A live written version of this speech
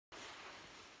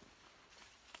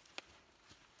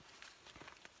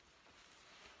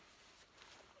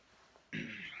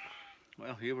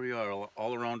Well, here we are,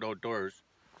 all around outdoors.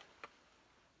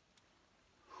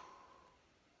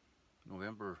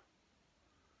 November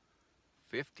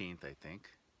 15th, I think.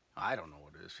 I don't know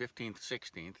what it is, 15th,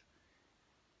 16th.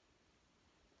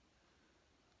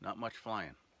 Not much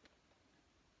flying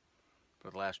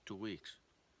for the last 2 weeks.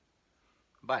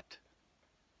 But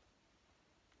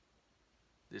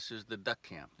this is the duck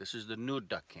camp. This is the new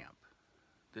duck camp.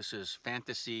 This is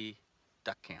Fantasy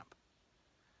Duck Camp.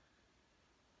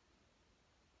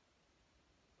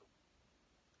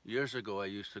 Years ago, I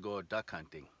used to go duck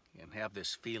hunting and have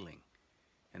this feeling,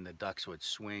 and the ducks would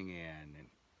swing in, and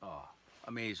oh,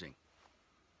 amazing.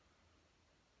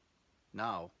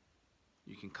 Now,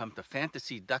 you can come to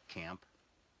Fantasy Duck Camp,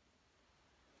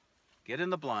 get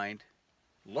in the blind,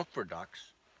 look for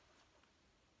ducks,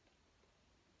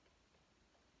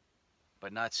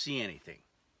 but not see anything.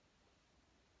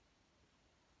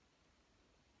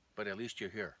 But at least you're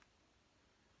here.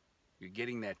 You're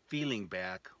getting that feeling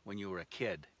back when you were a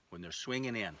kid, when they're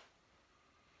swinging in.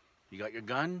 You got your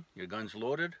gun's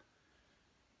loaded,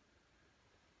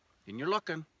 and you're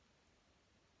looking,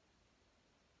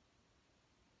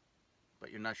 but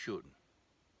you're not shooting,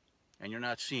 and you're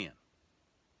not seeing,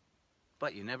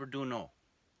 but you never do know.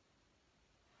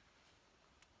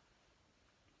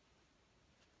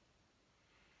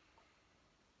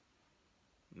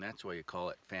 And that's why you call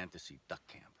it Fantasy Duck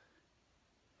Camp.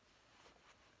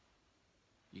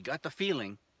 You got the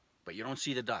feeling, but you don't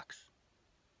see the ducks.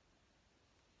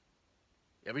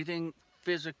 Everything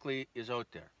physically is out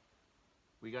there.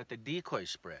 We got the decoy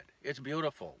spread. It's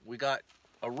beautiful. We got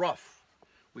a roof.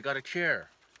 We got a chair.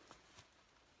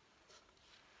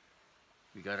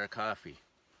 We got our coffee.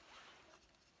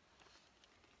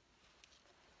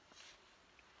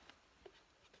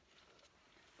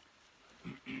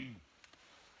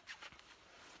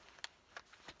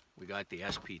 We got the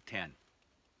SP10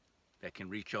 that can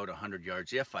reach out 100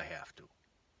 yards if I have to.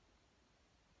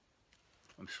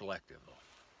 I'm selective though.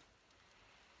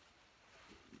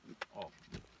 Oh.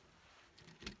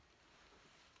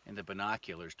 And the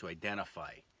binoculars to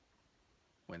identify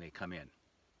when they come in.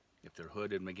 If they're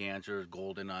hooded mergansers,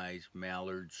 golden eyes,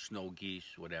 mallards, snow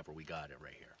geese, whatever, we got it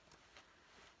right here.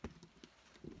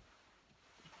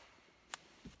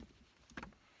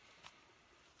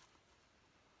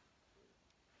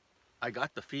 I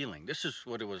got the feeling. This is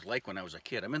what it was like when I was a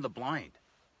kid. I'm in the blind,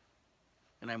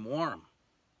 and I'm warm,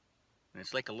 and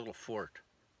it's like a little fort.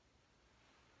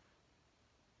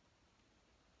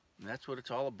 And that's what it's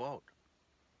all about,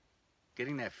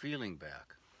 getting that feeling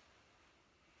back.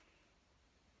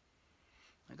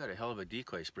 I got a hell of a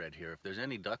decoy spread here. If there's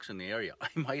any ducks in the area, I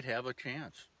might have a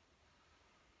chance.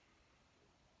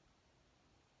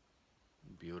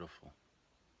 Beautiful.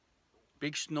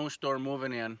 Big snowstorm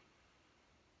moving in.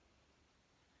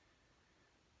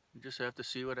 You just have to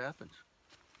see what happens.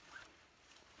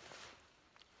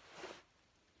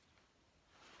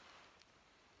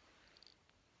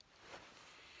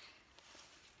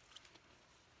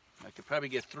 I could probably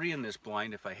get 3 in this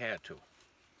blind if I had to.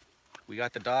 We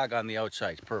got the dog on the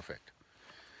outside, it's perfect.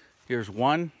 Here's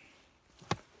 1,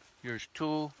 here's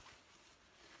 2,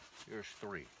 here's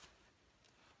 3.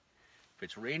 If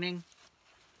it's raining,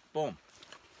 boom,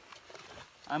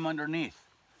 I'm underneath.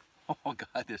 Oh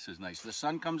God, this is nice. The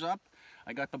sun comes up,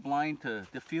 I got the blind to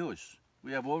diffuse.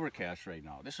 We have overcast right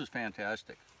now. This is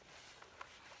fantastic.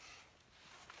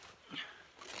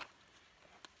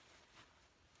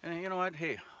 And you know what?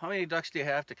 Hey, how many ducks do you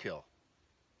have to kill?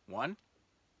 1?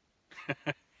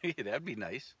 Hey, that'd be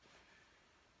nice.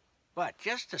 But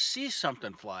just to see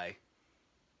something fly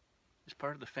is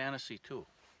part of the fantasy too.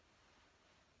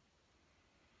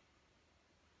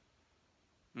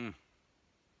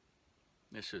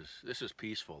 This is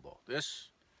peaceful though. This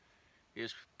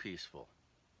is peaceful.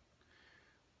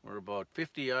 We're about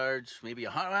 50 yards, maybe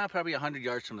probably 100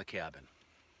 yards from the cabin.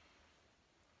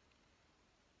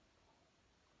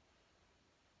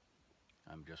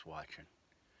 I'm just watching.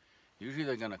 Usually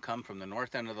they're going to come from the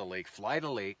north end of the lake, fly to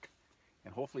the lake,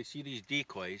 and hopefully see these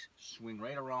decoys, swing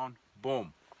right around,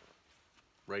 boom,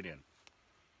 right in.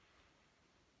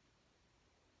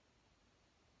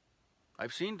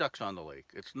 I've seen ducks on the lake.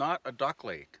 It's not a duck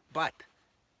lake, but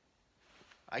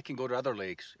I can go to other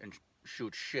lakes and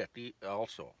shoot shit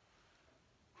also,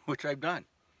 which I've done.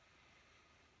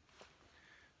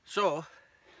 So,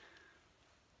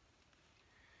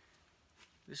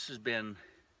 this has been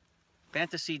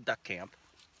Fantasy Duck Camp.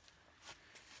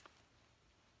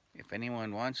 If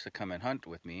anyone wants to come and hunt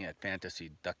with me at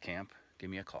Fantasy Duck Camp, give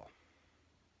me a call.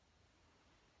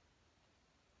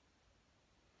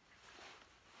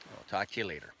 I'll talk to you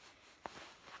later.